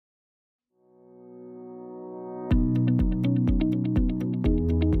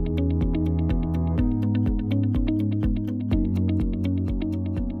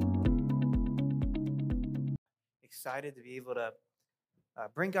excited to be able to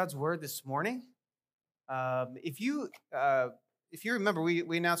bring God's word this morning. If you remember,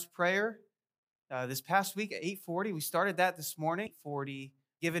 we announced prayer this past week at 8:40. We started that this morning. 8:40.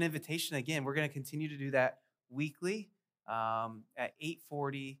 Give an invitation again. We're going to continue to do that weekly at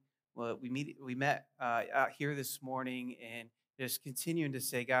 8:40. Well, we met out here this morning and just continuing to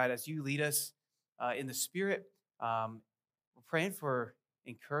say, God, as you lead us in the Spirit, we're praying for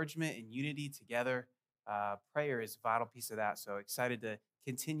encouragement and unity together. Prayer is a vital piece of that. So excited to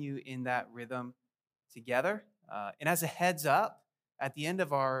continue in that rhythm together. And as a heads up, at the end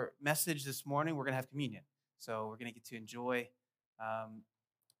of our message this morning, we're going to have communion. So we're going to get to enjoy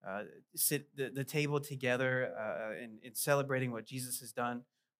sit the table together and celebrating what Jesus has done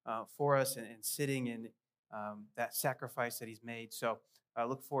for us and sitting in that sacrifice that he's made. So I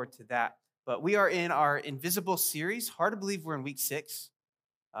look forward to that. But we are in our Invisible series. Hard to believe we're in week 6.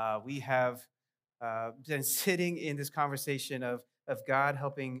 We have been sitting in this conversation of God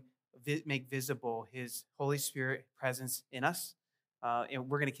helping make visible his Holy Spirit presence in us. And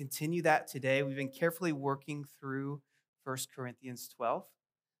we're going to continue that today. We've been carefully working through 1 Corinthians 12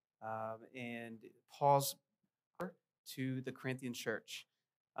 and Paul's to the Corinthian church.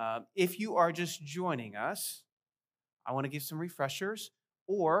 If you are just joining us, I want to give some refreshers.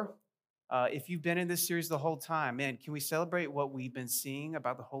 Or if you've been in this series the whole time, man, can we celebrate what we've been seeing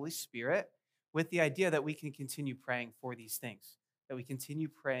about the Holy Spirit with the idea that we can continue praying for these things, that we continue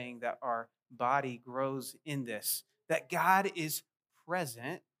praying that our body grows in this, that God is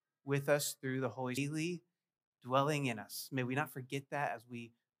present with us through the Holy Spirit, daily dwelling in us. May we not forget that as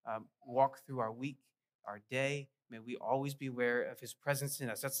we walk through our week, our day. May we always be aware of his presence in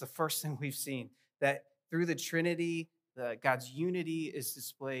us. That's the first thing we've seen, that through the Trinity, God's unity is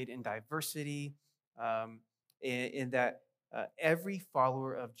displayed in diversity, and that every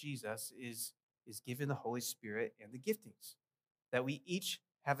follower of Jesus is given the Holy Spirit and the giftings, that we each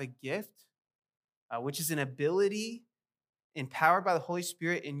have a gift, which is an ability empowered by the Holy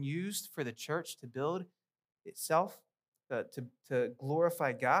Spirit and used for the church to build itself, to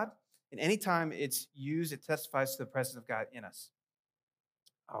glorify God. And anytime it's used, it testifies to the presence of God in us.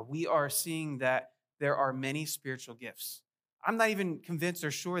 We are seeing that there are many spiritual gifts. I'm not even convinced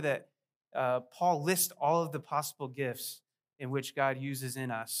or sure that Paul lists all of the possible gifts in which God uses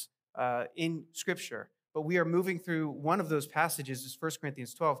in us in Scripture. But we are moving through one of those passages, is 1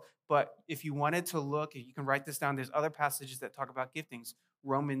 Corinthians 12. But if you wanted to look, you can write this down. There's other passages that talk about giftings.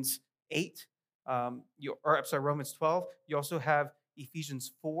 Romans 8, Romans 12. You also have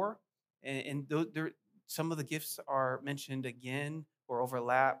Ephesians 4. And some of the gifts are mentioned again or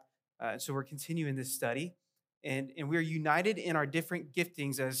overlap. So we're continuing this study. And we're united in our different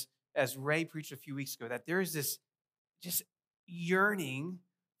giftings, as Ray preached a few weeks ago, that there is this just yearning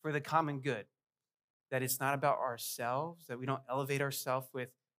for the common good, that it's not about ourselves, that we don't elevate ourselves with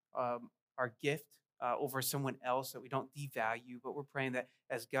our gift over someone else, that we don't devalue, but we're praying that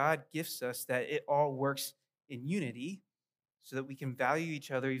as God gifts us, that it all works in unity so that we can value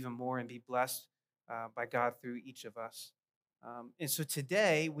each other even more and be blessed by God through each of us. And so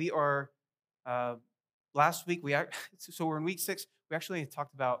today we are, last week, so we're in week 6. We actually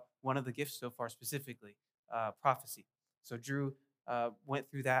talked about one of the gifts so far, specifically prophecy. So Drew went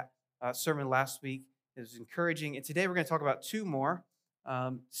through that sermon last week. It was encouraging. And today we're going to talk about 2 more,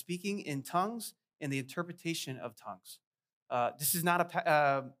 speaking in tongues and the interpretation of tongues. This is not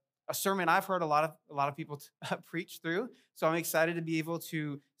a sermon I've heard a lot of people preach through. So I'm excited to be able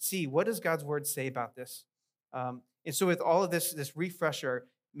to see, what does God's word say about this? And so with all of this refresher,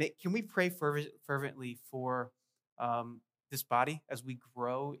 can we pray fervently for this body as we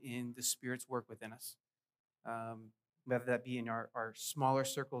grow in the Spirit's work within us? Whether that be in our smaller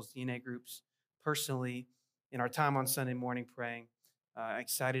circles, DNA groups, personally, in our time on Sunday morning praying.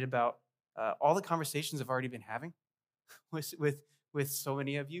 Excited about all the conversations I've already been having with so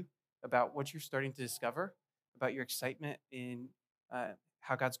many of you about what you're starting to discover, about your excitement in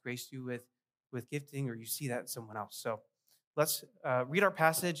how God's graced you with gifting, or you see that in someone else. So let's read our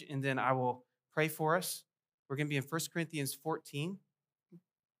passage, and then I will pray for us. We're going to be in 1 Corinthians 14.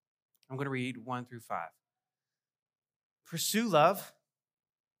 I'm going to read 1 through 5. Pursue love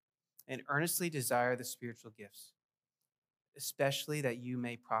and earnestly desire the spiritual gifts, especially that you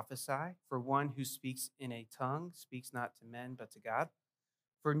may prophesy. For one who speaks in a tongue speaks not to men, but to God.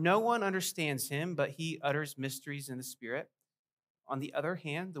 For no one understands him, but he utters mysteries in the Spirit. On the other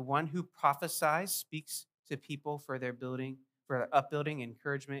hand, the one who prophesies speaks to people for their upbuilding,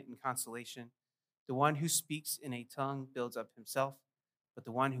 encouragement, and consolation. The one who speaks in a tongue builds up himself, but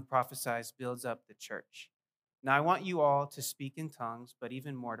the one who prophesies builds up the church. Now I want you all to speak in tongues, but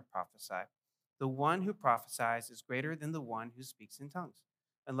even more to prophesy. The one who prophesies is greater than the one who speaks in tongues,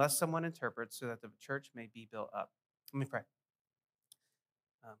 unless someone interprets, so that the church may be built up. Let me pray.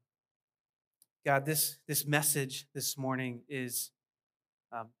 Um, God, this message this morning is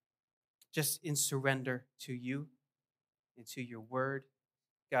um, just in surrender to you and to your word.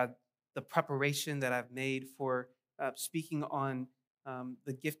 God, the preparation that I've made for speaking on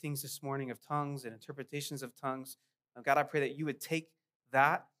the giftings this morning of tongues and interpretations of tongues. God, I pray that you would take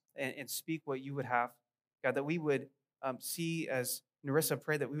that and speak what you would have. God, that we would see, as Narissa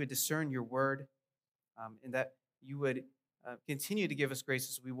prayed, that we would discern your word, and that you would continue to give us grace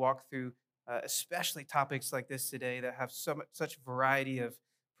as we walk through, especially topics like this today that have such variety of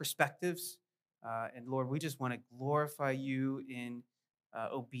perspectives. And Lord, we just want to glorify you in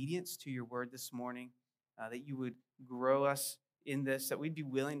obedience to your word this morning, that you would grow us in this, that we'd be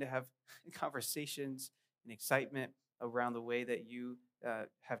willing to have conversations and excitement around the way that you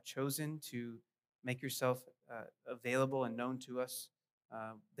have chosen to make yourself available and known to us.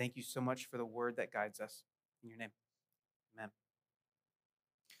 Thank you so much for the word that guides us. In your name, amen.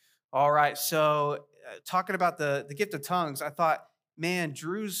 All right, so talking about the gift of tongues, I thought, man,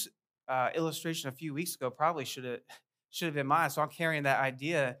 Drew's illustration a few weeks ago probably should have been mine. So I'm carrying that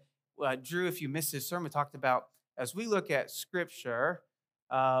idea. Drew, if you missed his sermon, talked about, as we look at Scripture,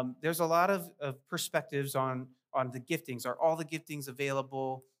 there's a lot of perspectives on the giftings. Are all the giftings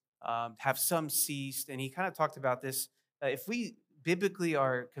available? Have some ceased? And he kind of talked about this. If we biblically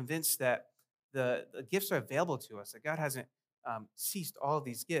are convinced that the gifts are available to us, that God hasn't ceased all of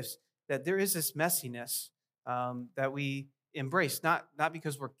these gifts, that there is this messiness that we embrace, not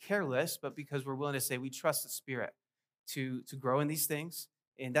because we're careless, but because we're willing to say we trust the Spirit to grow in these things.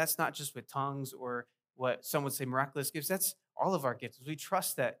 And that's not just with tongues or what some would say miraculous gifts. That's all of our gifts. We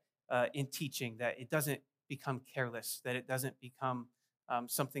trust that in teaching, that it doesn't become careless, that it doesn't become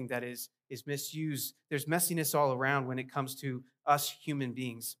something that is misused. There's messiness all around when it comes to us human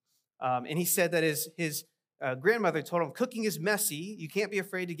beings. And he said that his grandmother told him, cooking is messy. You can't be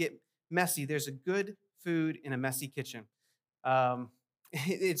afraid to get messy. There's a good food in a messy kitchen.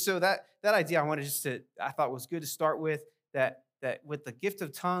 And so that idea I thought was good to start with, that with the gift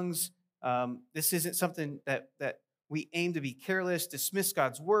of tongues, this isn't something that we aim to be careless, dismiss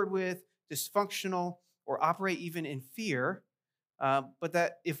God's word with, dysfunctional, or operate even in fear. But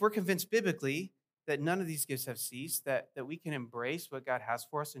that if we're convinced biblically that none of these gifts have ceased, that we can embrace what God has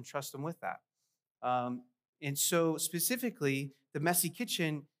for us and trust him with that. And so specifically, the messy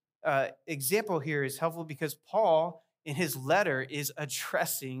kitchen example here is helpful because Paul, in his letter, is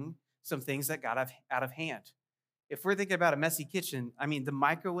addressing some things that got out of hand. If we're thinking about a messy kitchen, I mean, the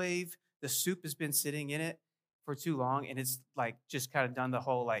microwave, the soup has been sitting in it for too long, and it's like just kind of done the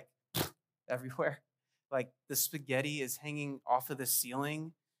whole like everywhere. Like the spaghetti is hanging off of the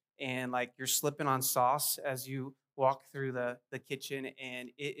ceiling, and like you're slipping on sauce as you walk through the kitchen, and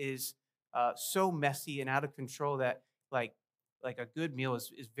it is so messy and out of control that like a good meal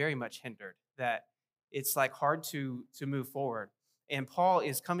is very much hindered, that it's like hard to move forward. And Paul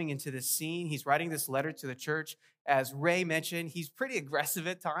is coming into this scene. He's writing this letter to the church. As Ray mentioned, he's pretty aggressive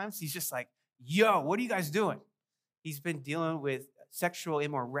at times. He's just like, yo, what are you guys doing? He's been dealing with sexual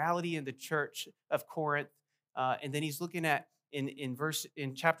immorality in the church of Corinth. And then he's looking at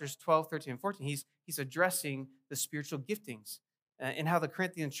in chapters 12, 13, and 14, he's addressing the spiritual giftings and how the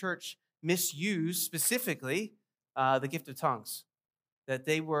Corinthian church misused specifically the gift of tongues, that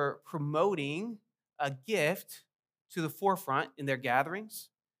they were promoting a gift to the forefront in their gatherings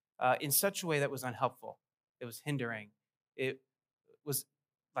in such a way that was unhelpful. It was hindering. It was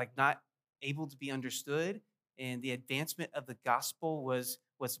like not able to be understood, and the advancement of the gospel was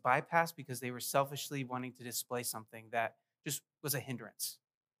bypassed because they were selfishly wanting to display something that just was a hindrance.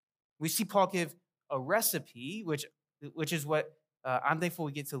 We see Paul give a recipe, which is what I'm thankful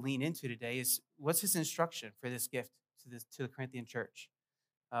we get to lean into today. Is what's his instruction for this gift to the Corinthian church?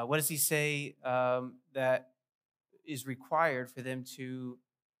 What does he say that is required for them to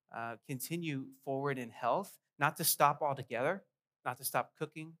continue forward in health, not to stop altogether, not to stop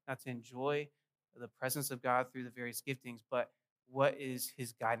cooking, not to enjoy the presence of God through the various giftings, but what is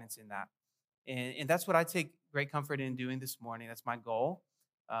his guidance in that? And that's what I take great comfort in doing this morning. That's my goal.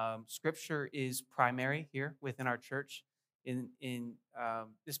 Scripture is primary here within our church. In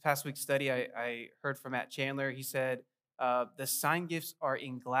this past week's study, I heard from Matt Chandler. He said, the sign gifts are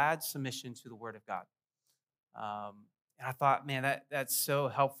in glad submission to the word of God. And I thought, man, that's so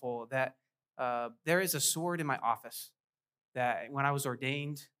helpful, that there is a sword in my office that when I was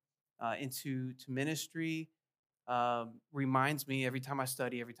ordained into ministry, reminds me every time I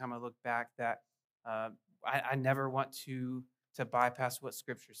study, every time I look back, that I never want to to bypass what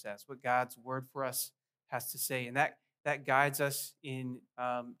Scripture says, what God's word for us has to say, and that guides us in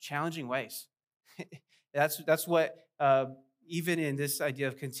challenging ways. That's what even in this idea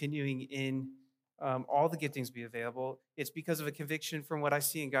of continuing in all the giftings be available. It's because of a conviction from what I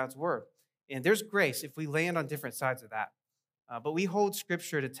see in God's word, and there's grace if we land on different sides of that. But we hold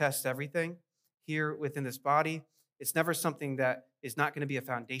Scripture to test everything here within this body. It's never something that is not going to be a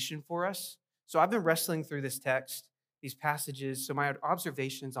foundation for us. So I've been wrestling through this text, these passages. So my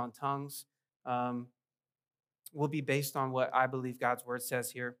observations on tongues will be based on what I believe God's word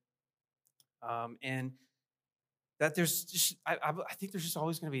says here. And that there's just, I think there's just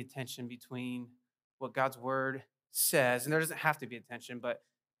always going to be a tension between what God's word says, and there doesn't have to be a tension, but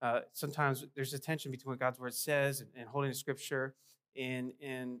sometimes there's a tension between what God's word says and holding the Scripture and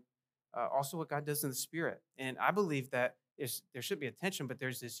also what God does in the Spirit. And I believe that there should be a tension, but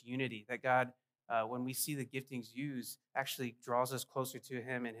there's this unity that God, when we see the giftings used, actually draws us closer to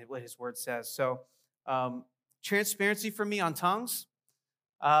Him and what His word says. So transparency for me on tongues,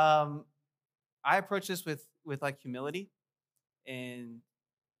 I approach this with like humility and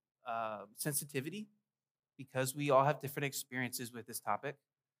sensitivity, because we all have different experiences with this topic.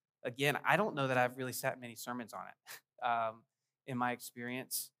 Again, I don't know that I've really sat many sermons on it in my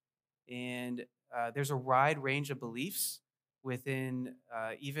experience. And there's a wide range of beliefs within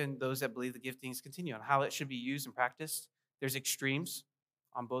even those that believe the giftings continue on how it should be used and practiced. There's extremes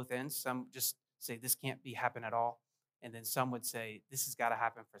on both ends. Some just say this can't happen at all. And then some would say this has got to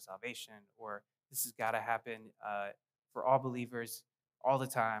happen for salvation, or this has got to happen for all believers all the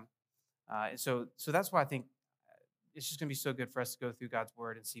time. And so that's why I think it's just going to be so good for us to go through God's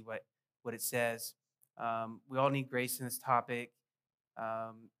word and see what it says. We all need grace in this topic.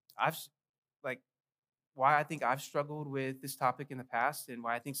 I've like why I think I've struggled with this topic in the past, and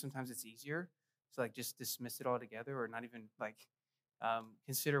why I think sometimes it's easier to like just dismiss it altogether, or not even like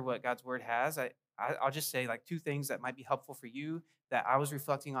consider what God's word has. I'll just say like two things that might be helpful for you that I was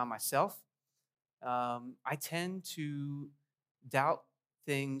reflecting on myself. I tend to doubt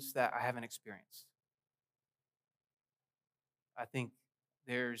things that I haven't experienced. I think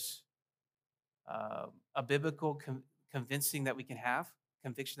there's a biblical conviction that we can have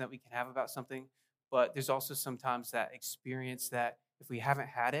about something, but there's also sometimes that experience that if we haven't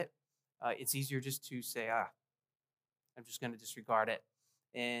had it, it's easier just to say, I'm just going to disregard it.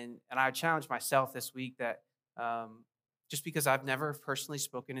 And I challenged myself this week that just because I've never personally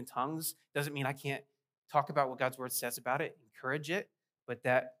spoken in tongues doesn't mean I can't talk about what God's word says about it, encourage it, but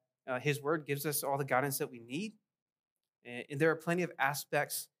that His word gives us all the guidance that we need. And there are plenty of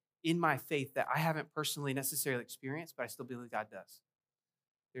aspects in my faith that I haven't personally necessarily experienced, but I still believe God does.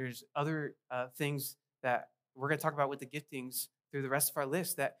 There's other things that we're going to talk about with the giftings through the rest of our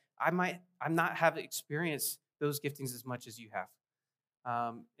list that I'm not have experienced those giftings as much as you have.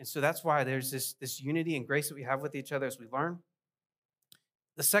 And so that's why there's this unity and grace that we have with each other as we learn.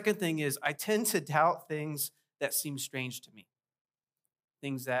 The second thing is I tend to doubt things that seem strange to me,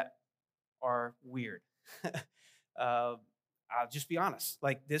 things that are weird. I'll just be honest.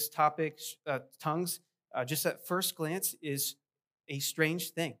 Like this topic, tongues, just at first glance is a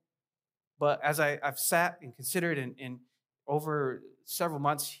strange thing. But as I've sat and considered and over several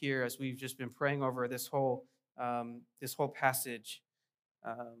months here, as we've just been praying over this whole passage,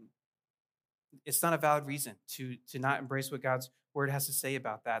 it's not a valid reason to not embrace what God's word has to say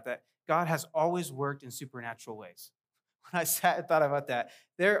about that. That God has always worked in supernatural ways. When I sat and thought about that,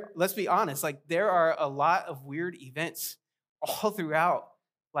 let's be honest, like there are a lot of weird events all throughout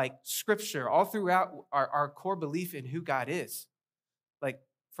like Scripture, all throughout our core belief in who God is. Like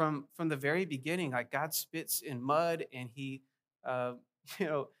from the very beginning, like God spits in mud and He,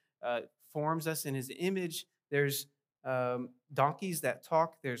 forms us in His image. There's donkeys that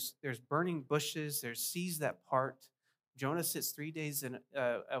talk. There's burning bushes. There's seas that part. Jonah sits 3 days in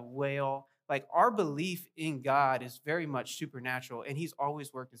a whale. Like our belief in God is very much supernatural, and He's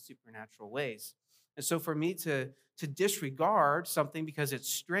always worked in supernatural ways. And so for me to disregard something because it's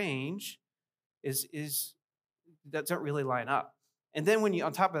strange is that doesn't really line up. And then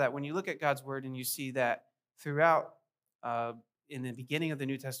on top of that, when you look at God's word and you see that throughout in the beginning of the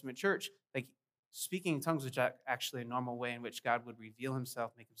New Testament church, like speaking in tongues was actually a normal way in which God would reveal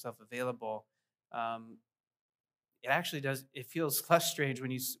Himself, make Himself available. It actually does. It feels less strange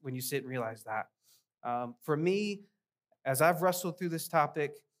when you sit and realize that. For me, as I've wrestled through this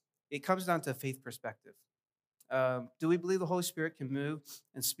topic, it comes down to a faith perspective. Do we believe the Holy Spirit can move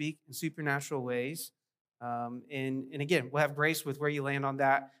and speak in supernatural ways? And again, we'll have grace with where you land on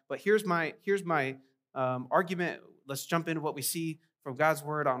that. But here's my argument. Let's jump into what we see from God's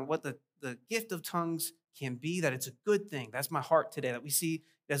word on what the gift of tongues can be, that it's a good thing. That's my heart today, that we see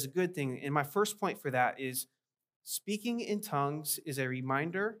it as a good thing. And my first point for that is speaking in tongues is a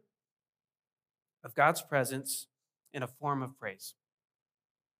reminder of God's presence in a form of praise.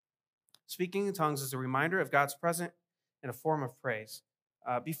 Speaking in tongues is a reminder of God's presence in a form of praise.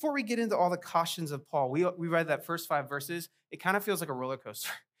 Before we get into all the cautions of Paul, we read that first 5 verses. It kind of feels like a roller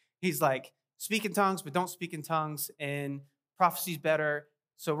coaster. He's like, speak in tongues, but don't speak in tongues, and prophecy's better.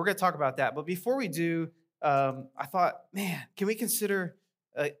 So we're going to talk about that. But before we do, I thought, man, can we consider,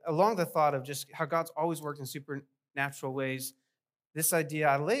 along the thought of just how God's always worked in supernatural ways, this idea,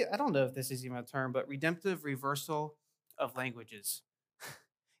 I don't know if this is even a term, but redemptive reversal of languages.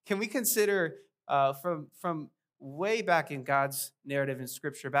 Can we consider from way back in God's narrative in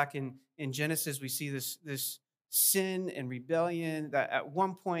Scripture, back in Genesis, we see this sin and rebellion, that at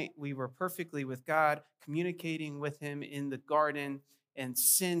one point we were perfectly with God, communicating with him in the garden, and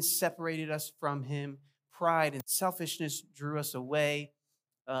sin separated us from him. Pride and selfishness drew us away.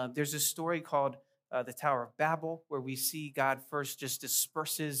 There's a story called the Tower of Babel, where we see God first just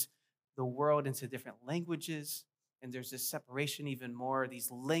disperses the world into different languages. And there's this separation even more,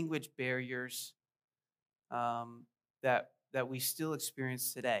 these language barriers that we still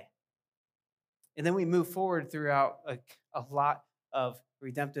experience today. And then we move forward throughout a lot of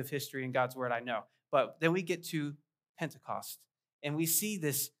redemptive history in God's word, I know. But then we get to Pentecost, and we see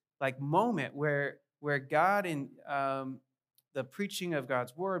this like moment where God in the preaching of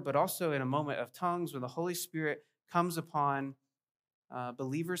God's word, but also in a moment of tongues, when the Holy Spirit comes upon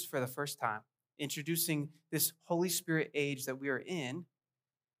believers for the first time, introducing this Holy Spirit age that we are in.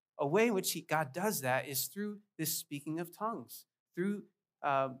 A way in which God does that is through this speaking of tongues, through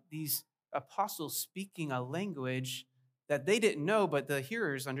these apostles speaking a language that they didn't know, but the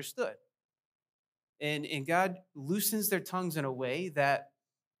hearers understood. And God loosens their tongues in a way that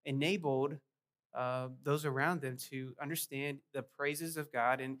enabled those around them to understand the praises of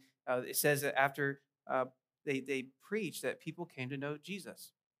God. And it says that after they preached, that people came to know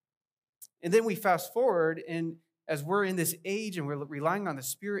Jesus. And then we fast forward, and as we're in this age and we're relying on the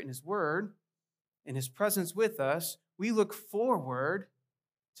Spirit and his word and his presence with us, we look forward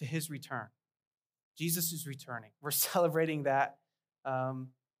to his return. Jesus is returning. We're celebrating that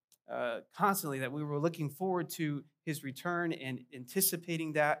constantly, that we were looking forward to his return and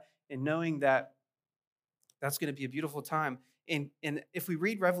anticipating that and knowing that that's going to be a beautiful time. And if we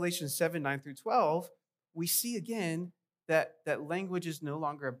read Revelation 7, 9 through 12, we see again that language is no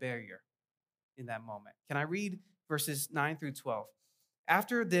longer a barrier in that moment. Can I read verses 9 through 12?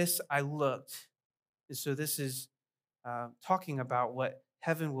 After this, I looked. And so this is talking about what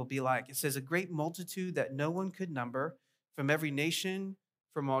heaven will be like. It says, a great multitude that no one could number, from every nation,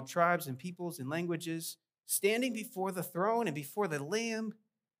 from all tribes and peoples and languages, standing before the throne and before the Lamb,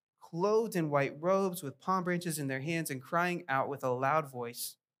 clothed in white robes with palm branches in their hands, and crying out with a loud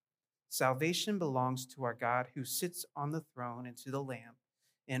voice, salvation belongs to our God who sits on the throne and to the Lamb.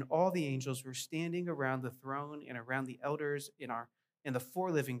 And all the angels were standing around the throne and around the elders and the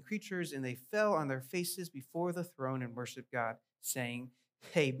 4 living creatures, and they fell on their faces before the throne and worshiped God, saying,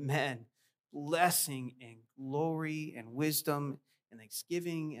 Amen. Blessing and glory and wisdom and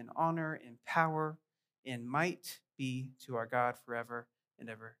thanksgiving and honor and power and might be to our God forever and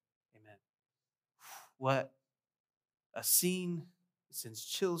ever. Amen. What a scene. It sends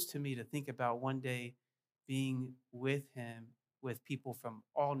chills to me to think about one day being with him, with people from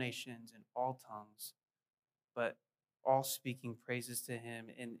all nations and all tongues, but all speaking praises to him.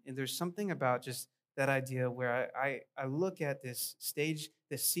 And there's something about just that idea where I look at this stage,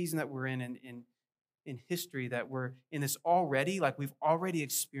 this season that we're in history, that we're in this already, like we've already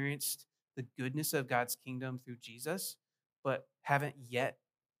experienced the goodness of God's kingdom through Jesus, but haven't yet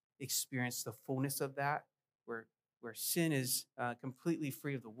experienced the fullness of that, where sin is completely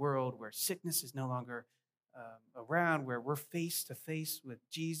free of the world, where sickness is no longer around, where we're face to face with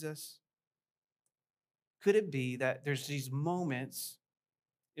Jesus. Could it be that there's these moments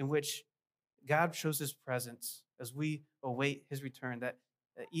in which God shows his presence as we await his return, that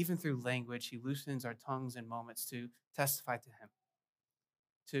even through language, he loosens our tongues in moments to testify to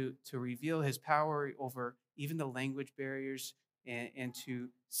him, to reveal his power over even the language barriers, and to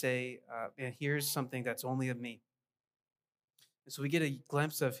say, and here's something that's only of me. And so we get a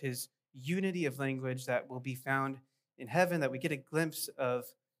glimpse of his unity of language that will be found in heaven, that we get a glimpse of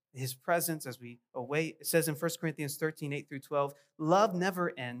his presence as we await. It says in 1 Corinthians 13, 8 through 12, love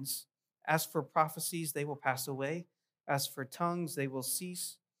never ends. As for prophecies, they will pass away. As for tongues, they will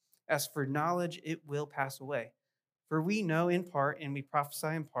cease. As for knowledge, it will pass away. For we know in part and we prophesy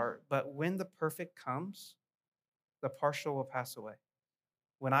in part, but when the perfect comes, the partial will pass away.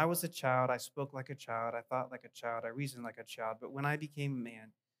 When I was a child, I spoke like a child, I thought like a child, I reasoned like a child. But when I became a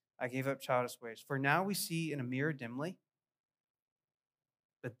man, I gave up childish ways. For now we see in a mirror dimly,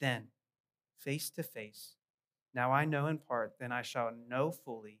 but then face to face. Now I know in part, then I shall know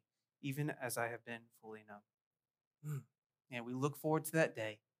fully, even as I have been fully known. And we look forward to that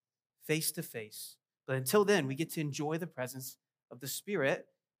day, face to face. But until then, we get to enjoy the presence of the Spirit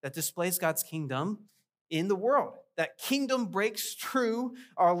that displays God's kingdom in the world. That kingdom breaks through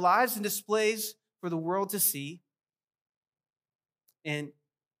our lives and displays for the world to see. And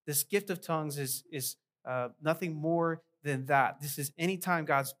this gift of tongues is nothing more than that. This is anytime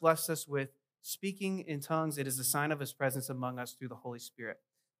God's blessed us with speaking in tongues, it is a sign of his presence among us through the Holy Spirit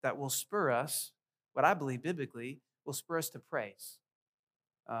that will spur us, what I believe biblically, will spur us to praise.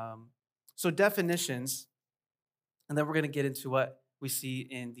 So definitions, and then we're going to get into what we see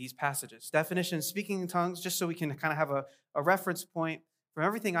in these passages. Definitions, speaking in tongues, just so we can kind of have a reference point from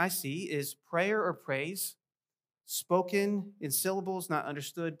everything I see, is prayer or praise, spoken in syllables not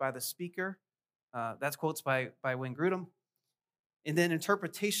understood by the speaker. That's quotes by Wayne Grudem. And then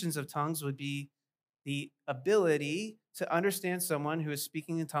interpretations of tongues would be the ability to understand someone who is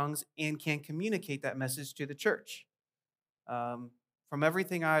speaking in tongues and can communicate that message to the church. From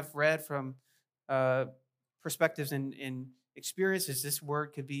everything I've read from perspectives and experiences, this word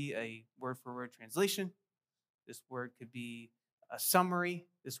could be a word-for-word translation. This word could be a summary.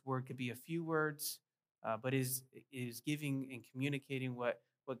 This word could be a few words, but is giving and communicating what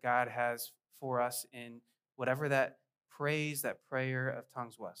God has for us in whatever that praise, that prayer of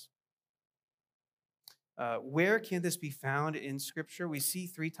tongues was. Where can this be found in Scripture? We see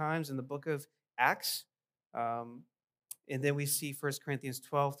 3 times in the book of Acts. And then we see 1 Corinthians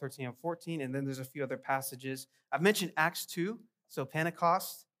 12, 13, and 14. And then there's a few other passages. I've mentioned Acts 2, so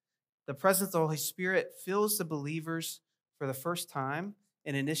Pentecost. The presence of the Holy Spirit fills the believers for the first time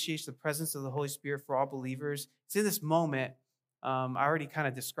and initiates the presence of the Holy Spirit for all believers. It's in this moment. I already kind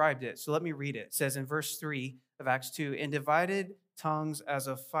of described it, so let me read it. It says in verse 3 of Acts 2, and divided tongues as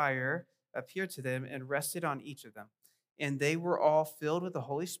of fire appeared to them and rested on each of them. And they were all filled with the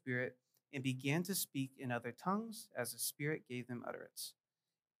Holy Spirit and began to speak in other tongues as the Spirit gave them utterance.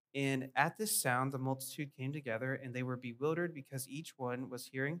 And at this sound, the multitude came together, and they were bewildered because each one was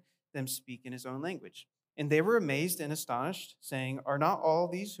hearing them speak in his own language. And they were amazed and astonished, saying, are not all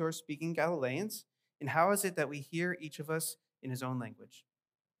these who are speaking Galileans? And how is it that we hear each of us in his own language?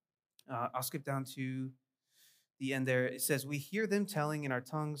 I'll skip down to the end there. It says, we hear them telling in our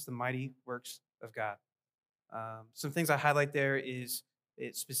tongues the mighty works of God. Some things I highlight there is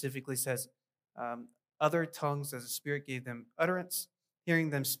it specifically says other tongues as the Spirit gave them utterance, hearing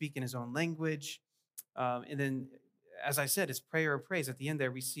them speak in his own language. And then, as I said, it's prayer or praise. At the end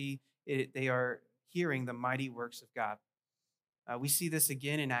there, we see they are hearing the mighty works of God. We see this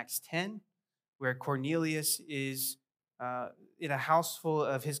again in Acts 10, where Cornelius is in a house full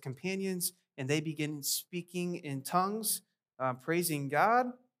of his companions, and they begin speaking in tongues, praising God.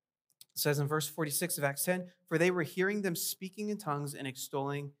 It says in verse 46 of Acts 10, for they were hearing them speaking in tongues and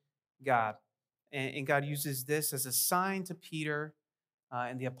extolling God. And God uses this as a sign to Peter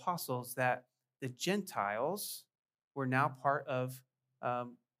and the apostles that the Gentiles were now part of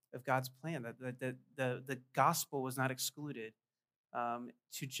God's plan, that the gospel was not excluded.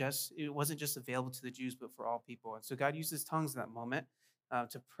 It wasn't just available to the Jews, but for all people. And so God uses tongues in that moment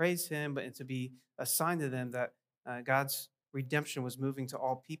to praise him, but to be a sign to them that God's redemption was moving to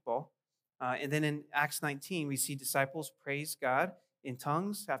all people. And then in Acts 19, we see disciples praise God in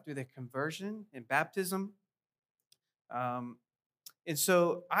tongues after their conversion and baptism. And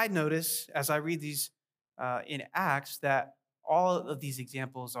so I notice as I read these in Acts that all of these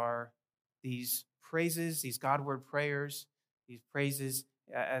examples are these praises, these God-word prayers, these praises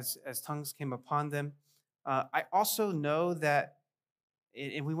as tongues came upon them. I also know that,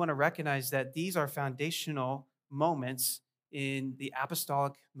 and we want to recognize that these are foundational moments in the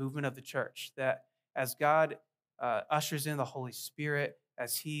apostolic movement of the church, that as God ushers in the Holy Spirit,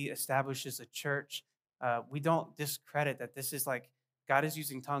 as he establishes a church, we don't discredit that this is like God is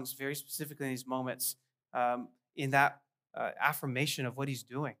using tongues very specifically in these moments in that affirmation of what he's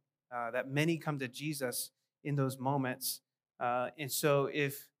doing, that many come to Jesus in those moments. And so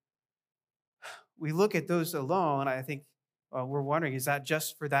if we look at those alone, I think we're wondering, is that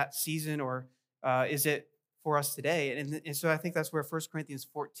just for that season or is it for us today? And so I think that's where 1 Corinthians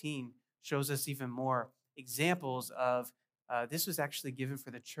 14 shows us even more examples of this was actually given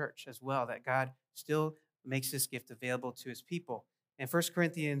for the church as well, that God still makes this gift available to his people. And 1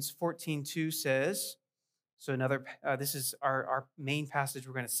 Corinthians 14:2 says, so this is our main passage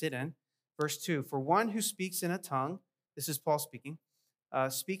we're going to sit in. Verse 2, for one who speaks in a tongue, this is Paul speaking,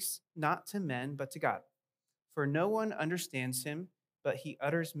 speaks not to men, but to God. For no one understands him, but he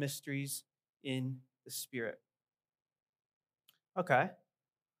utters mysteries in the Spirit. Okay,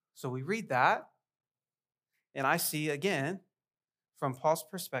 so we read that, and I see again, from Paul's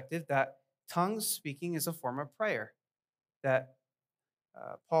perspective, that tongues speaking is a form of prayer. That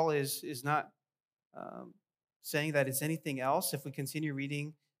Paul is not um, saying that it's anything else. If we continue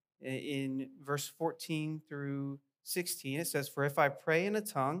reading in verse 14 through 16, it says, "For if I pray in a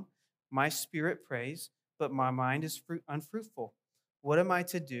tongue, my spirit prays, but my mind is unfruitful. What am I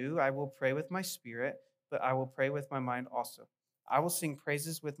to do? I will pray with my spirit, but I will pray with my mind also. I will sing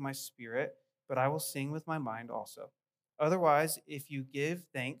praises with my spirit, but I will sing with my mind also. Otherwise, if you give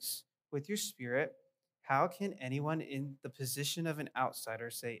thanks with your spirit, how can anyone in the position of an outsider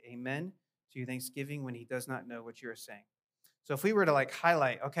say amen to your thanksgiving when he does not know what you're saying?" So if we were to like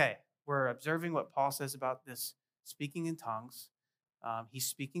highlight, okay, we're observing what Paul says about this speaking in tongues. He's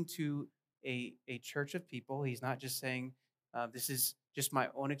speaking to a church of people. He's not just saying, this is just my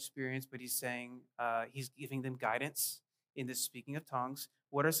own experience, but he's saying, he's giving them guidance in this speaking of tongues.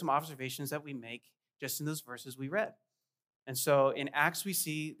 What are some observations that we make just in those verses we read? And so in Acts, we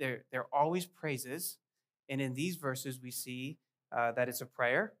see there are always praises. And in these verses, we see that it's a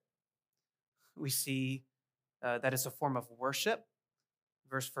prayer. We see that it's a form of worship.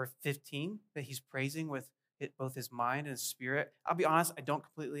 Verse 15, that he's praising with both his mind and his spirit. I'll be honest, I don't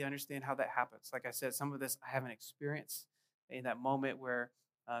completely understand how that happens. Like I said, some of this I haven't experienced in that moment where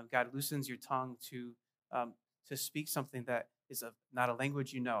God loosens your tongue to speak something that is not a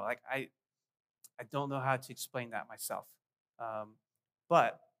language you know. Like I don't know how to explain that myself.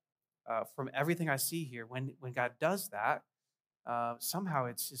 But from everything I see here, when God does that, somehow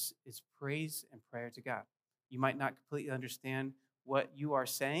it's praise and prayer to God. You might not completely understand what you are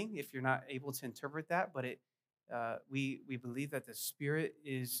saying if you're not able to interpret that, but we believe that the Spirit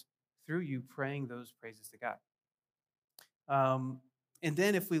is through you praying those praises to God. And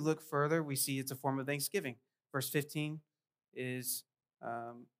then if we look further, we see it's a form of thanksgiving. Verse 15 is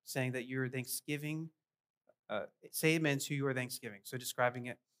saying that your thanksgiving, say amen to your thanksgiving. So describing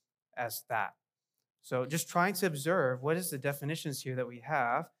it as that. So just trying to observe what is the definitions here that we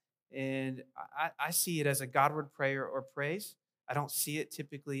have. And I see it as a Godward prayer or praise. I don't see it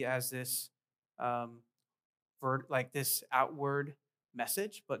typically as this like this outward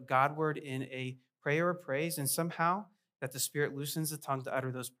message, but Godward in a prayer or praise, and somehow that the Spirit loosens the tongue to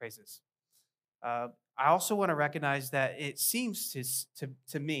utter those praises. I also want to recognize that it seems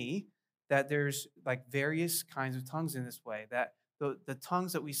to me that there's like various kinds of tongues in this way, that the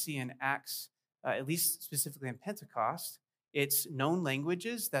tongues that we see in Acts, at least specifically in Pentecost, it's known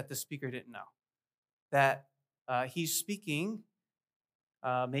languages that the speaker didn't know. That he's speaking,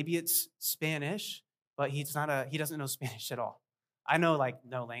 maybe it's Spanish, but he doesn't know Spanish at all. I know like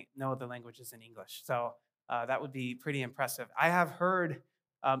no other languages in English, so that would be pretty impressive. I have heard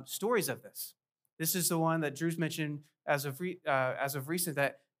stories of this. This is the one that Drew's mentioned as of recent,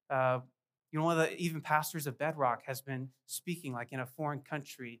 that one of the even pastors of Bedrock has been speaking like in a foreign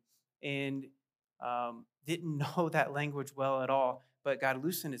country and didn't know that language well at all, but God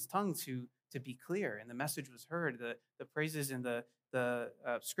loosened his tongue to be clear, and the message was heard. The praises and the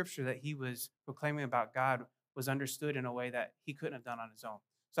scripture that he was proclaiming about God was understood in a way that he couldn't have done on his own.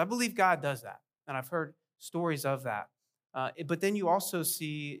 So I believe God does that, and I've heard stories of that. But then you also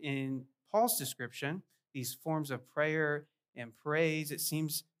see in Paul's description these forms of prayer and praise. It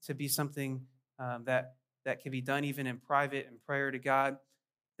seems to be something that can be done even in private and prayer to God,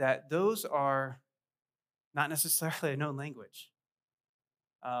 that those are not necessarily a known language.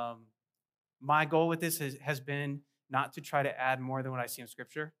 My goal with this has been not to try to add more than what I see in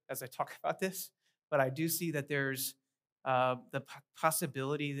Scripture as I talk about this, but I do see that there's the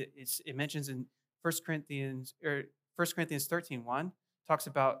possibility that it mentions in 1 Corinthians 13:1 talks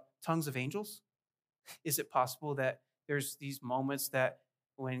about tongues of angels. Is it possible that there's these moments that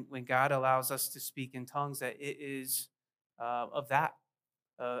when God allows us to speak in tongues, that it is of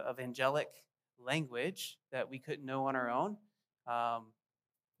angelic language that we couldn't know on our own?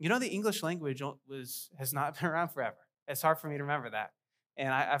 The English language has not been around forever. It's hard for me to remember that.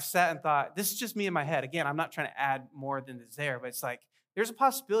 And I've sat and thought, this is just me in my head. Again, I'm not trying to add more than is there, but it's like there's a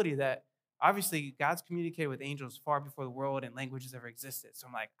possibility that obviously God's communicated with angels far before the world and languages ever existed. So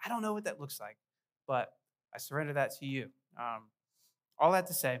I'm like, I don't know what that looks like, but I surrender that to you. All that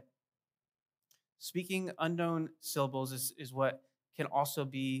to say, speaking unknown syllables is what can also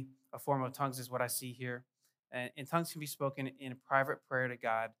be a form of tongues, is what I see here. And tongues can be spoken in private prayer to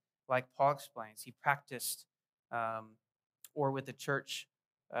God, like Paul explains. He practiced, or with the church.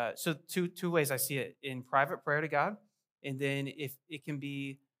 So two ways I see it: in private prayer to God, And then if it can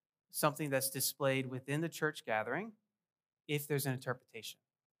be something that's displayed within the church gathering, if there's an interpretation.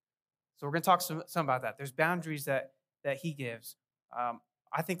 So we're going to talk some about that. There's boundaries that he gives.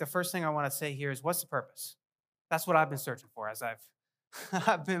 I think the first thing I want to say here is, what's the purpose? That's what I've been searching for as I've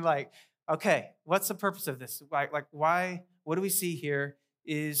I've been like, okay, what's the purpose of this? Like why? What do we see here?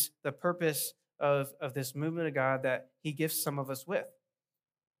 Is the purpose of this movement of God that he gifts some of us with?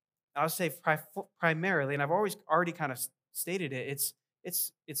 I'll say primarily, and I've always already kind of stated it.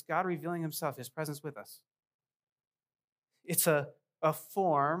 It's God revealing Himself, His presence with us. It's a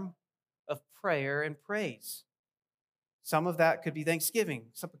form of prayer and praise. Some of that could be thanksgiving,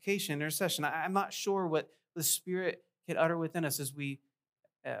 supplication, intercession. I'm not sure what the Spirit can utter within us as we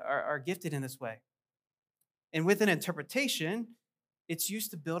are gifted in this way. And with an interpretation, it's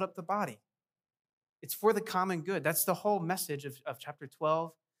used to build up the body. It's for the common good. That's the whole message of chapter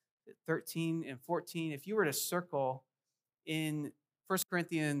 12, 13, and 14. If you were to circle in 1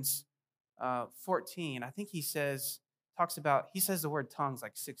 Corinthians 14, I think he says the word tongues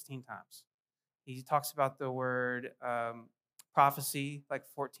like 16 times. He talks about the word prophecy like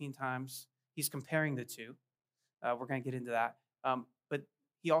 14 times. He's comparing the two. We're going to get into that. But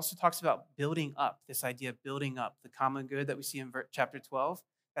he also talks about building up, this idea of building up the common good that we see in chapter 12.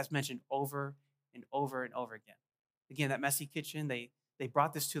 That's mentioned over and over and over again. Again, that messy kitchen, they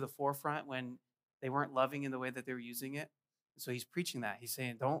brought this to the forefront when they weren't loving in the way that they were using it. So he's preaching that. He's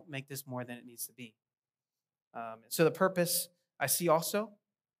saying, don't make this more than it needs to be. So the purpose I see also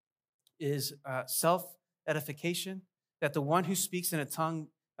is self-edification, that the one who speaks in a tongue,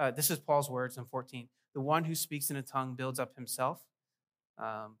 this is Paul's words in 14, the one who speaks in a tongue builds up himself,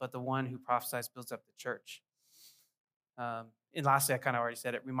 but the one who prophesies builds up the church. And lastly, I kind of already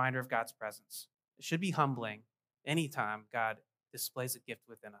said it, reminder of God's presence. It should be humbling anytime God displays a gift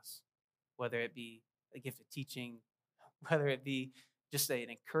within us, whether it be a gift of teaching, whether it be just an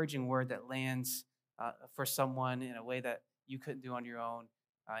encouraging word that lands for someone in a way that you couldn't do on your own.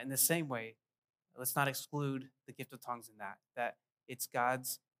 In the same way, let's not exclude the gift of tongues in that it's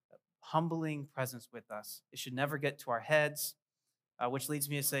God's humbling presence with us. It should never get to our heads, which leads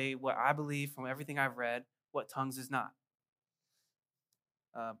me to say what I believe from everything I've read, what tongues is not.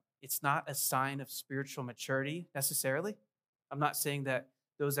 It's not a sign of spiritual maturity necessarily. I'm not saying that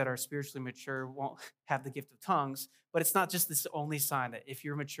those that are spiritually mature won't have the gift of tongues, but it's not just this only sign that if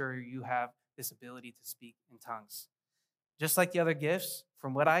you're mature, you have this ability to speak in tongues. Just like the other gifts,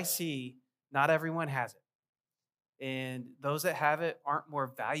 from what I see, not everyone has it. And those that have it aren't more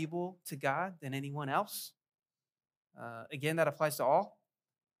valuable to God than anyone else. Again, that applies to all.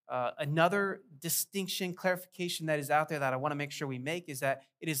 Another distinction, clarification that is out there that I want to make sure we make is that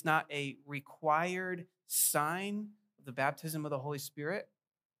it is not a required sign of the baptism of the Holy Spirit.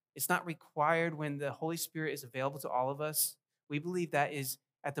 It's not required when the Holy Spirit is available to all of us. We believe that is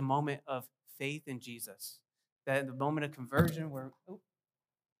at the moment of faith in Jesus. That at the moment of conversion, where, one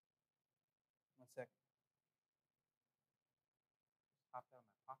second. Popped out of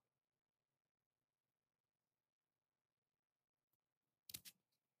my pocket.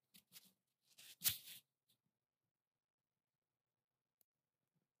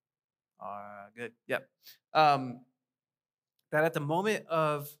 Good. Yep. That at the moment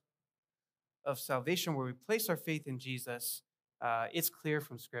of salvation, where we place our faith in Jesus, it's clear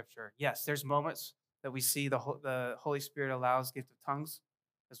from Scripture. Yes, there's moments that we see the Holy Spirit allows gift of tongues,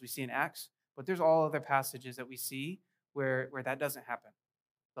 as we see in Acts, but there's all other passages that we see where that doesn't happen.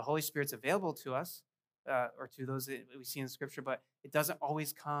 The Holy Spirit's available to us, or to those that we see in Scripture, but it doesn't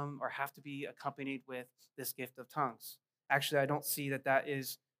always come or have to be accompanied with this gift of tongues. Actually, I don't see that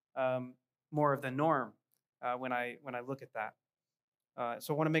is more of the norm when I look at that.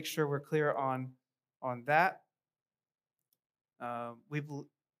 So I want to make sure we're clear on that.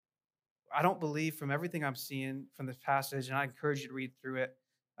 I don't believe, from everything I'm seeing from this passage, and I encourage you to read through it.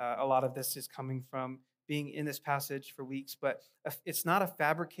 A lot of this is coming from being in this passage for weeks, but it's not a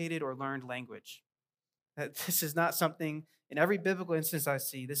fabricated or learned language. This is not something, in every biblical instance I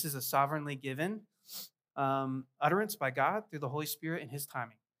see, this is a sovereignly given utterance by God through the Holy Spirit in His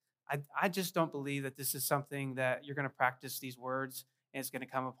timing. I just don't believe that this is something that you're going to practice these words and it's going to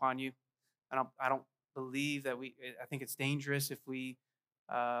come upon you. I don't believe that I think it's dangerous if we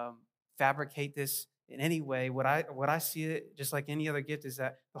fabricate this in any way. What I see it, just like any other gift, is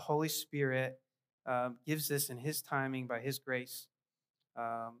that the Holy Spirit gives this in His timing by His grace.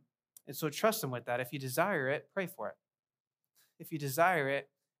 And so trust Him with that. If you desire it, pray for it. If you desire it,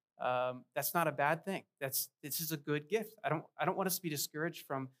 that's not a bad thing. This is a good gift. I don't want us to be discouraged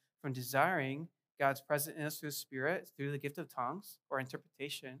from desiring God's presence in us through the Spirit, through the gift of tongues or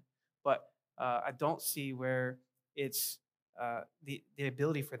interpretation. But I don't see where it's the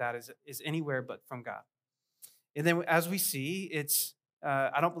ability for that is anywhere but from God. And then as we see, it's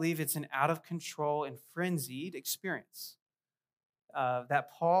I don't believe it's an out of control and frenzied experience.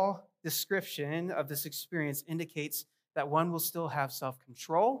 That Paul description of this experience indicates that one will still have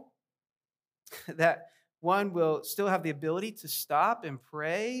self-control, that one will still have the ability to stop and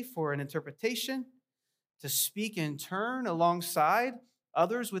pray for an interpretation, to speak in turn alongside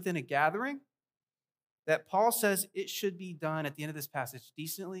others within a gathering, that Paul says it should be done at the end of this passage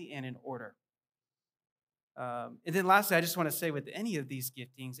decently and in order. And then lastly, I just want to say with any of these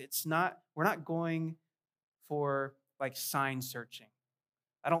giftings, we're not going for like sign searching.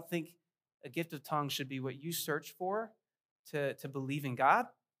 I don't think a gift of tongues should be what you search for to believe in God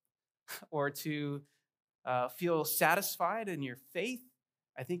or to feel satisfied in your faith.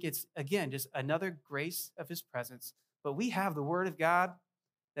 I think it's, again, just another grace of his presence. But we have the word of God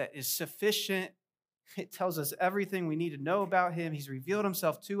that is sufficient. It tells us everything we need to know about him. He's revealed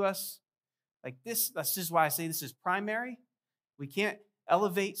himself to us. Like this, that's just why I say this is primary. We can't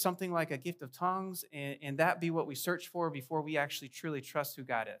elevate something like a gift of tongues and that be what we search for before we actually truly trust who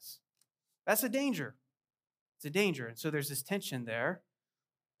God is. That's a danger. It's a danger. And so there's this tension there.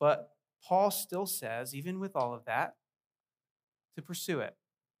 But Paul still says, even with all of that, to pursue it,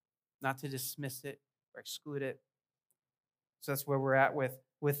 not to dismiss it or exclude it. So that's where we're at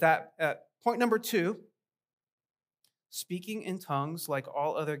with that. Point number 2, speaking in tongues, like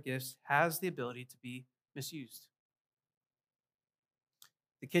all other gifts, has the ability to be misused.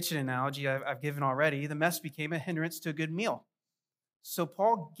 The kitchen analogy I've given already, the mess became a hindrance to a good meal. So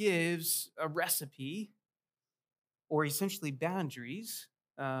Paul gives a recipe, or essentially boundaries,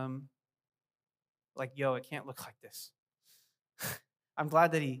 like, it can't look like this. I'm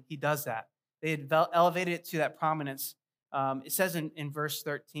glad that he does that. They had elevated it to that prominence. It says in verse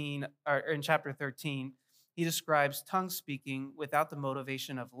 13, or in chapter 13, he describes tongue speaking without the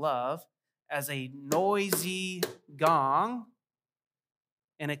motivation of love as a noisy gong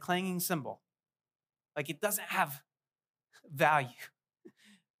and a clanging cymbal. Like, it doesn't have value.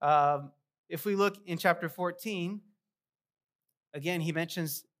 If we look in chapter 14, again, he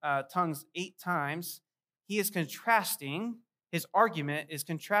mentions tongues 8 times. He is contrasting, his argument is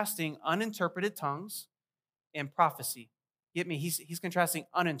contrasting uninterpreted tongues and prophecy. Get me? He's contrasting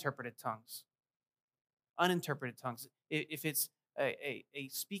uninterpreted tongues. Uninterpreted tongues. If it's a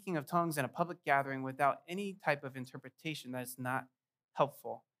speaking of tongues in a public gathering without any type of interpretation, that's not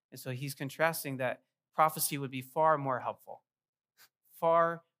helpful. And so he's contrasting that prophecy would be far more helpful,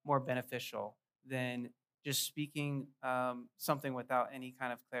 far more beneficial than just speaking something without any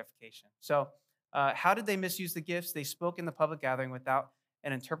kind of clarification. So how did they misuse the gifts? They spoke in the public gathering without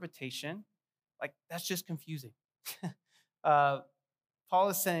an interpretation. Like, that's just confusing. Paul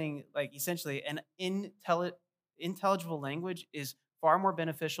is saying, like, essentially, an intelligible language is far more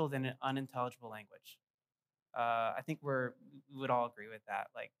beneficial than an unintelligible language. I think we would all agree with that.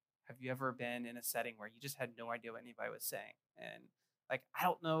 Like, have you ever been in a setting where you just had no idea what anybody was saying? And, like, I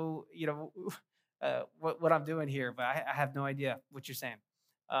don't know, what I'm doing here, but I have no idea what you're saying.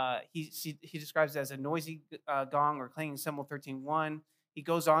 He describes it as a noisy gong or clanging cymbal, 13:1. He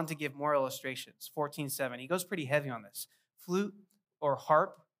goes on to give more illustrations, 14:7. He goes pretty heavy on this. Flute or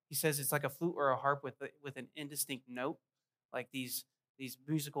harp, he says it's like a flute or a harp with an indistinct note, like these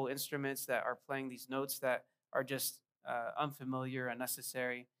musical instruments that are playing these notes that are just unfamiliar,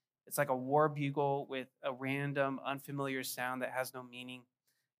 unnecessary. It's like a war bugle with a random, unfamiliar sound that has no meaning.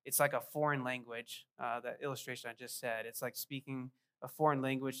 It's like a foreign language, that illustration I just said. It's like speaking a foreign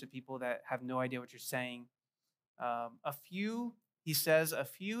language to people that have no idea what you're saying. He says, a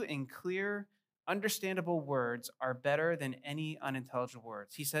few in clear, understandable words are better than any unintelligible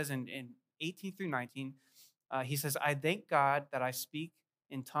words. He says in 18 through 19, he says, I thank God that I speak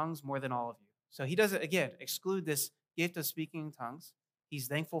in tongues more than all of you. So he doesn't, again, exclude this gift of speaking in tongues. He's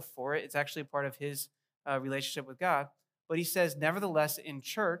thankful for it. It's actually a part of his relationship with God. But he says, nevertheless, in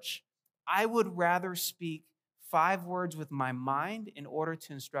church, I would rather speak 5 words with my mind in order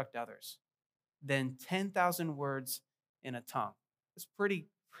to instruct others than 10,000 words in a tongue. It's pretty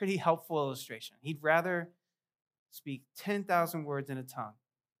helpful illustration. He'd rather speak 10,000 words in a tongue.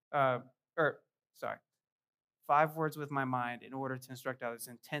 5 words with my mind in order to instruct others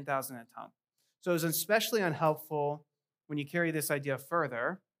than 10,000 in a tongue. So it's especially unhelpful when you carry this idea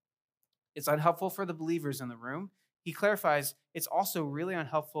further. It's unhelpful for the believers in the room. He clarifies it's also really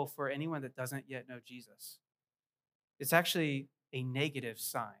unhelpful for anyone that doesn't yet know Jesus. It's actually a negative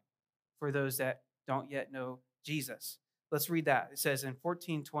sign for those that don't yet know Jesus. Let's read that. It says in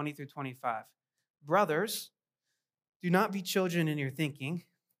 14:20 through 25, brothers, do not be children in your thinking,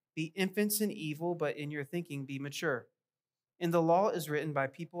 Be infants in evil, but in your thinking be mature. And the law is written by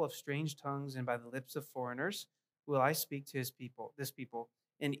people of strange tongues and by the lips of foreigners will I speak to this people.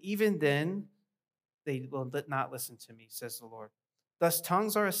 And even then they will not listen to me, says the Lord. Thus,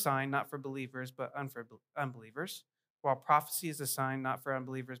 tongues are a sign not for believers, but for unbelievers, while prophecy is a sign not for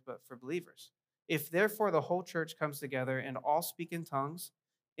unbelievers, but for believers. If therefore the whole church comes together and all speak in tongues,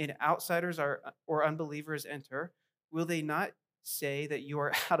 and outsiders or unbelievers enter, will they not say that you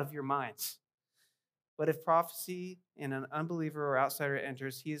are out of your minds? But if prophecy and an unbeliever or outsider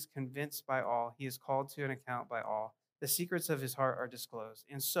enters, he is convinced by all, he is called to an account by all. The secrets of his heart are disclosed.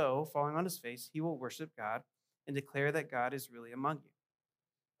 And so, falling on his face, he will worship God and declare that God is really among you.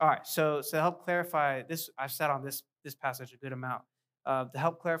 All right, so to help clarify this, I've sat on this passage a good amount. To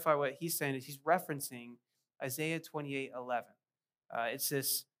help clarify what he's saying is he's referencing Isaiah 28:11. It's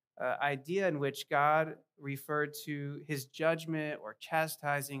this idea in which God referred to his judgment or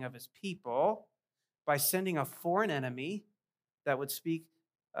chastising of his people by sending a foreign enemy that would speak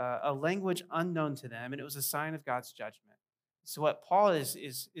a language unknown to them, and it was a sign of God's judgment. So what Paul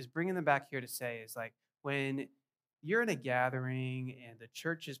is bringing them back here to say is like when you're in a gathering and the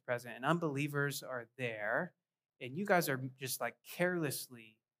church is present and unbelievers are there, and you guys are just like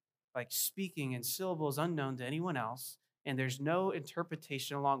carelessly like speaking in syllables unknown to anyone else, and there's no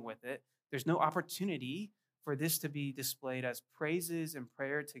interpretation along with it. There's no opportunity for this to be displayed as praises and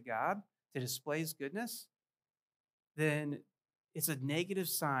prayer to God to display his goodness, then it's a negative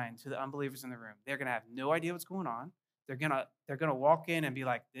sign to the unbelievers in the room. They're gonna have no idea what's going on. They're gonna walk in and be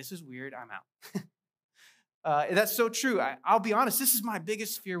like, "This is weird. I'm out." That's so true. I'll be honest. This is my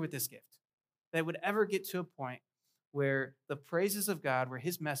biggest fear with this gift, that it would ever get to a point where the praises of God, where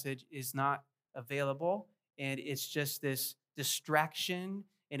His message is not available, and it's just this distraction,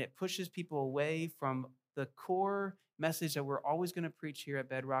 and it pushes people away from the core message that we're always going to preach here at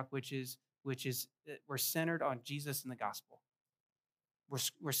Bedrock, which is we're centered on Jesus and the gospel.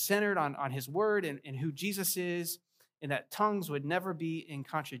 We're centered on his word and who Jesus is, and that tongues would never be in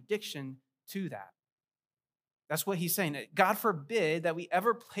contradiction to that. That's what he's saying. God forbid that we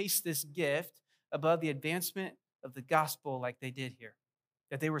ever place this gift above the advancement of the gospel like they did here.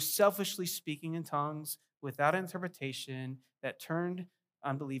 That they were selfishly speaking in tongues without interpretation that turned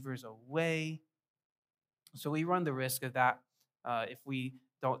unbelievers away. So we run the risk of that if we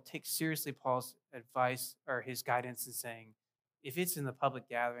don't take seriously Paul's advice or his guidance in saying, if it's in the public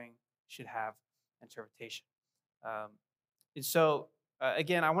gathering, should have interpretation. And so,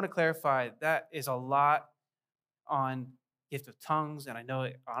 again, I want to clarify that is a lot on gift of tongues, and I know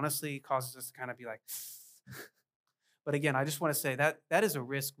it honestly causes us to kind of be like, but again, I just want to say that that is a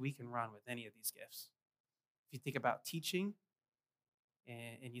risk we can run with any of these gifts. If you think about teaching,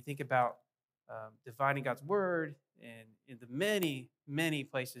 and you think about dividing God's word, and in the many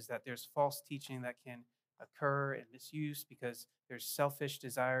places that there's false teaching that can occur and misuse because there's selfish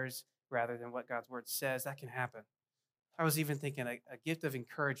desires rather than what God's word says, that can happen. I was even thinking a gift of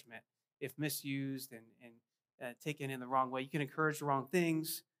encouragement, if misused and taken in the wrong way, you can encourage the wrong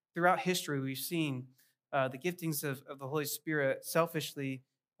things. Throughout history, we've seen the giftings of the Holy Spirit selfishly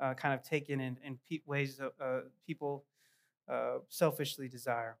kind of taken in ways that people selfishly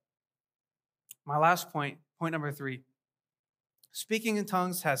desire. My last point number 3, speaking in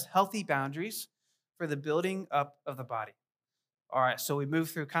tongues has healthy boundaries for the building up of the body. All right, so we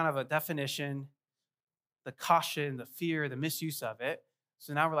move through kind of a definition, the caution, the fear, the misuse of it.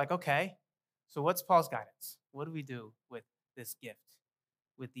 So now we're like, okay, so what's Paul's guidance? What do we do with this gift,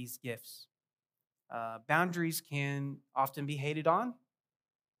 with these gifts? Boundaries can often be hated on.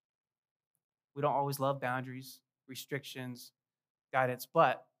 We don't always love boundaries, restrictions, guidance,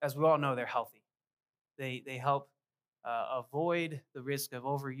 but as we all know, they're healthy. They help avoid the risk of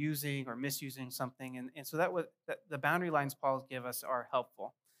overusing or misusing something. And so the boundary lines Paul give us are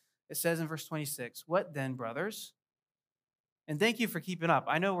helpful. It says in verse 26, "What then, brothers?" And thank you for keeping up.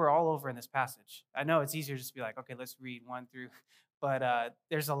 I know we're all over in this passage. I know it's easier just to be like, okay, let's read 1 through, but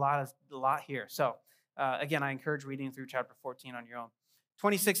there's a lot here. So again, I encourage reading through chapter 14 on your own.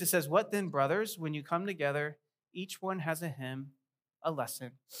 26, it says, "What then, brothers, when you come together, each one has a hymn, a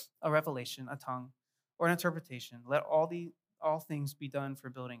lesson, a revelation, a tongue, or an interpretation. Let all things be done for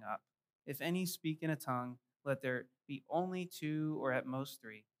building up. If any speak in a tongue, let there be only 2 or at most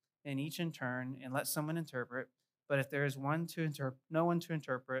 3, and each in turn, and let someone interpret. But if there is no one to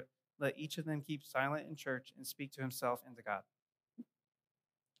interpret, let each of them keep silent in church and speak to himself and to God."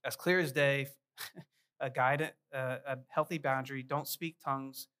 As clear as day, a healthy boundary. Don't speak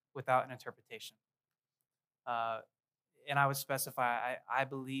tongues without an interpretation. And I would specify, I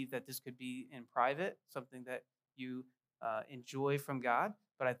believe that this could be in private, something that you enjoy from God.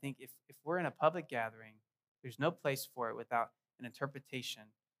 But I think if we're in a public gathering, there's no place for it without an interpretation.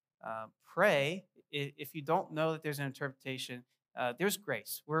 Pray. If you don't know that there's an interpretation, there's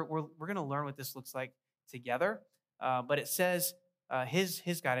grace. We're going to learn what this looks like together. But it says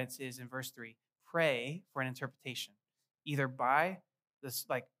his guidance is in verse 3, pray for an interpretation, either by this,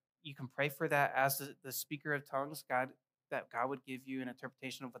 like you can pray for that as the speaker of tongues, that God would give you an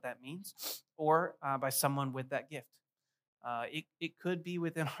interpretation of what that means, or by someone with that gift. It could be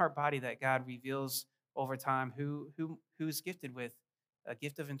within our body that God reveals over time who is gifted with a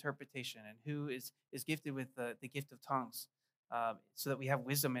gift of interpretation and who is gifted with the gift of tongues, so that we have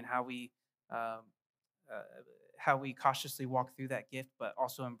wisdom in um, uh, how we cautiously walk through that gift, but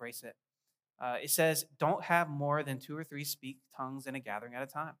also embrace it. It says, "Don't have more than 2 or 3 speak tongues in a gathering at a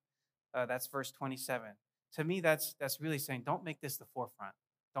time." That's verse 27. To me, that's really saying, don't make this the forefront.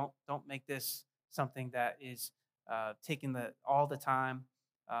 Don't make this something that is taking all the time.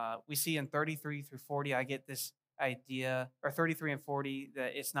 We see in 33 through 40, I get this idea, or 33 and 40,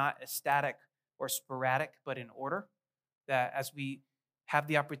 that it's not a static or sporadic, but in order. That as we have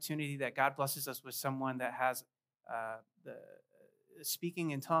the opportunity, that God blesses us with someone that has the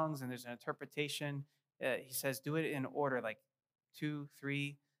speaking in tongues and there's an interpretation. He says, do it in order, like 2,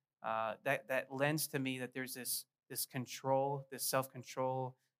 3. That lends to me that there's this control, this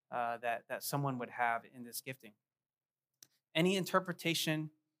self-control that someone would have in this gifting. Any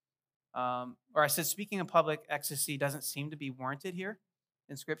interpretation, or I said speaking in public, ecstasy doesn't seem to be warranted here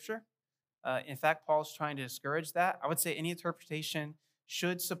in Scripture. In fact, Paul's trying to discourage that. I would say any interpretation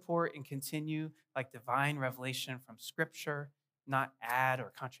should support and continue like divine revelation from Scripture, not add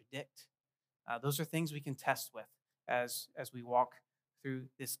or contradict. Those are things we can test with as we walk through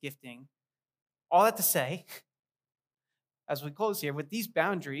this gifting. All that to say, as we close here, with these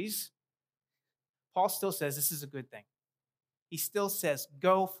boundaries, Paul still says this is a good thing. He still says,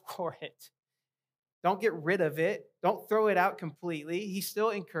 go for it. Don't get rid of it. Don't throw it out completely. He still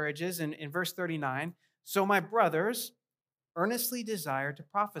encourages in verse 39, so my brothers earnestly desire to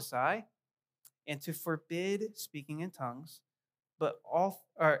prophesy and to forbid speaking in tongues, do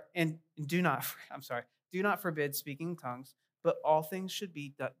not forbid speaking in tongues, but all things should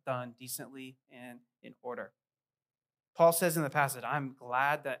be done decently and in order. Paul says in the passage, I'm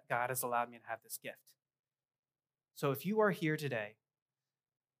glad that God has allowed me to have this gift. So if you are here today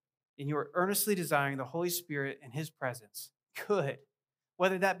and you are earnestly desiring the Holy Spirit and his presence, good.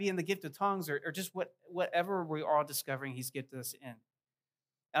 Whether that be in the gift of tongues or just whatever we're all discovering he's gifted us in.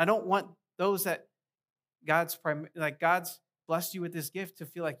 And I don't want those that God's blessed you with this gift to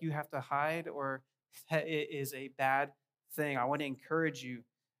feel like you have to hide or that it is a bad thing. I want to encourage you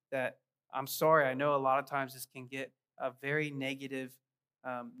that I'm sorry. I know a lot of times this can get a very negative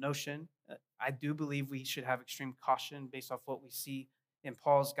notion. I do believe we should have extreme caution based off what we see in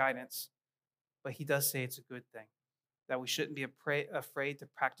Paul's guidance, but he does say it's a good thing, that we shouldn't be afraid to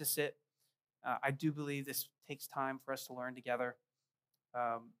practice it. I do believe this takes time for us to learn together.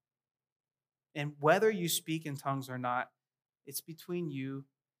 And whether you speak in tongues or not, it's between you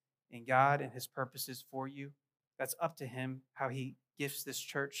and God and his purposes for you. That's up to him, how he gifts this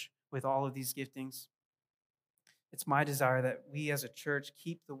church with all of these giftings. It's my desire that we as a church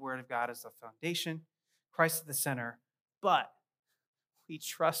keep the word of God as the foundation, Christ at the center, but we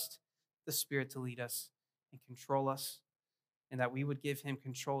trust the Spirit to lead us and control us, and that we would give him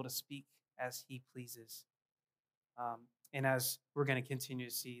control to speak as he pleases. And as we're going to continue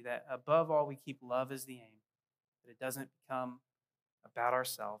to see, that above all, we keep love as the aim, that it doesn't become about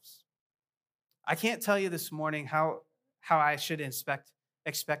ourselves. I can't tell you this morning how I should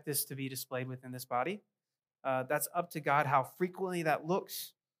expect this to be displayed within this body. That's up to God, how frequently that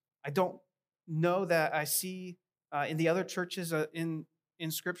looks. I don't know that I see in the other churches in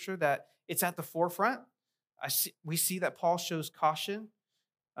Scripture that it's at the forefront. We see that Paul shows caution.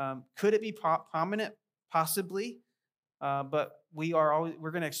 Could it be prominent? Possibly. But we're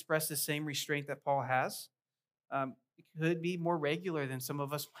going to express the same restraint that Paul has. It could be more regular than some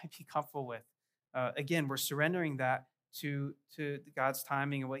of us might be comfortable with. Again, we're surrendering that to God's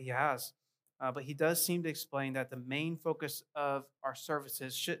timing and what he has. But he does seem to explain that the main focus of our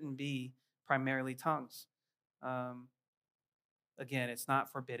services shouldn't be primarily tongues. Again, it's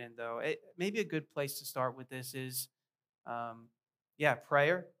not forbidden, though. Maybe a good place to start with this is,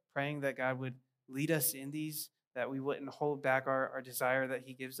 praying that God would lead us in these, that we wouldn't hold back our desire that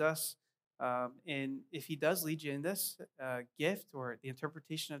he gives us. And if he does lead you in this gift or the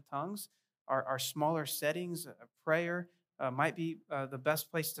interpretation of tongues, our smaller settings, prayer might be the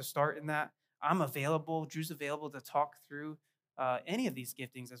best place to start in that. I'm available, Drew's available to talk through any of these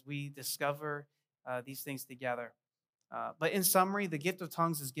giftings as we discover these things together. But in summary, the gift of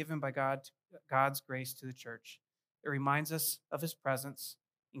tongues is given by God's grace to the church. It reminds us of his presence,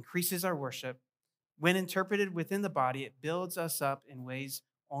 increases our worship. When interpreted within the body, it builds us up in ways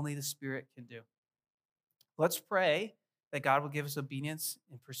only the Spirit can do. Let's pray that God will give us obedience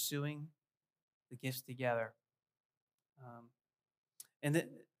in pursuing the gifts together. Um, and then,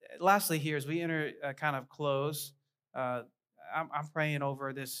 lastly, here as we enter kind of close, uh, I'm praying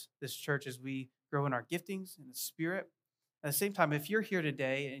over this church as we grow in our giftings in the Spirit. At the same time, if you're here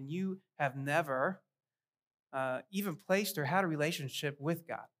today and you have never even placed or had a relationship with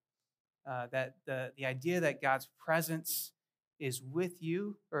God, that the idea that God's presence is with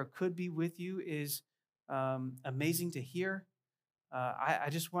you or could be with you is amazing to hear. I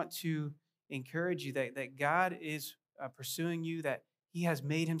just want to encourage you that God is pursuing you, that he has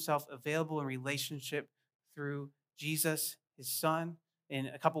made himself available in relationship through Jesus, his son. In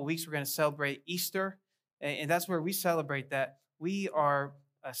a couple of weeks, we're going to celebrate Easter. And that's where we celebrate that we are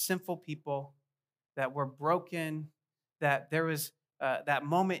a sinful people, that we're broken, that there was that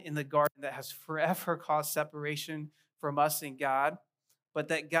moment in the garden that has forever caused separation from us and God, but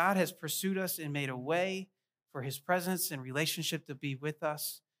that God has pursued us and made a way for his presence and relationship to be with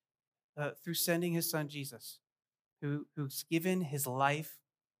us through sending his son Jesus, who's given his life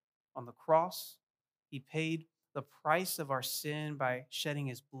on the cross. He paid the price of our sin by shedding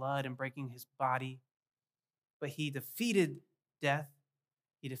his blood and breaking his body. But he defeated death,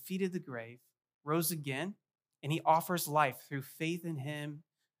 he defeated the grave, rose again, and he offers life through faith in him,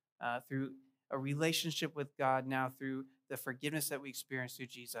 through a relationship with God now, through the forgiveness that we experience through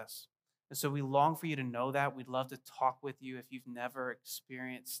Jesus. And so we long for you to know that. We'd love to talk with you if you've never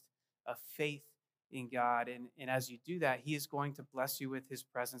experienced a faith in God. And as you do that, he is going to bless you with his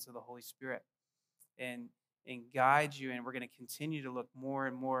presence of the Holy Spirit and guide you. And we're going to continue to look more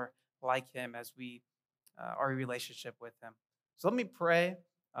and more like him as we are in relationship with him. So let me pray,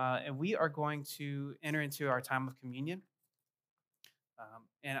 and we are going to enter into our time of communion.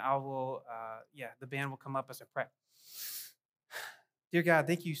 And I will, the band will come up as I pray. Dear God,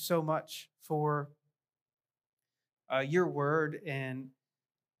 thank you so much for your word and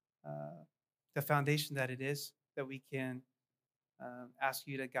the foundation that it is, that we can ask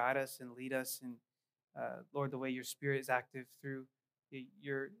you to guide us and lead us. And Lord, the way your Spirit is active through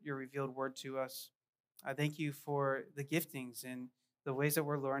your revealed word to us. I thank you for the giftings and the ways that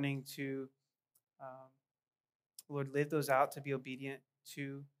we're learning to, Lord, live those out, to be obedient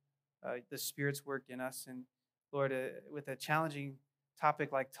to the Spirit's work in us. And Lord, with a challenging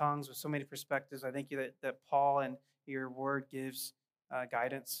topic like tongues with so many perspectives, I thank you that Paul and your word gives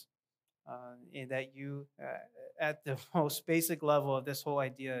guidance, and that you, at the most basic level of this whole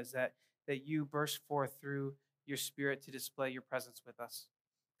idea, is that you burst forth through your Spirit to display your presence with us.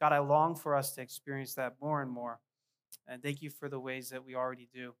 God, I long for us to experience that more and more. And thank you for the ways that we already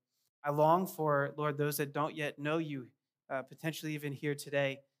do. I long for, Lord, those that don't yet know you, potentially even here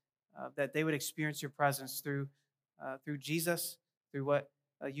today, that they would experience your presence through Jesus, through what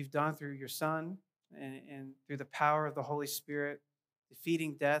you've done through your Son, and through the power of the Holy Spirit,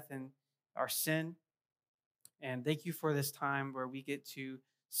 defeating death and our sin. And thank you for this time where we get to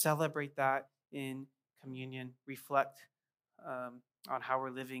celebrate that in communion, reflect on how we're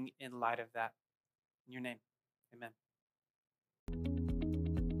living in light of that. In your name, amen.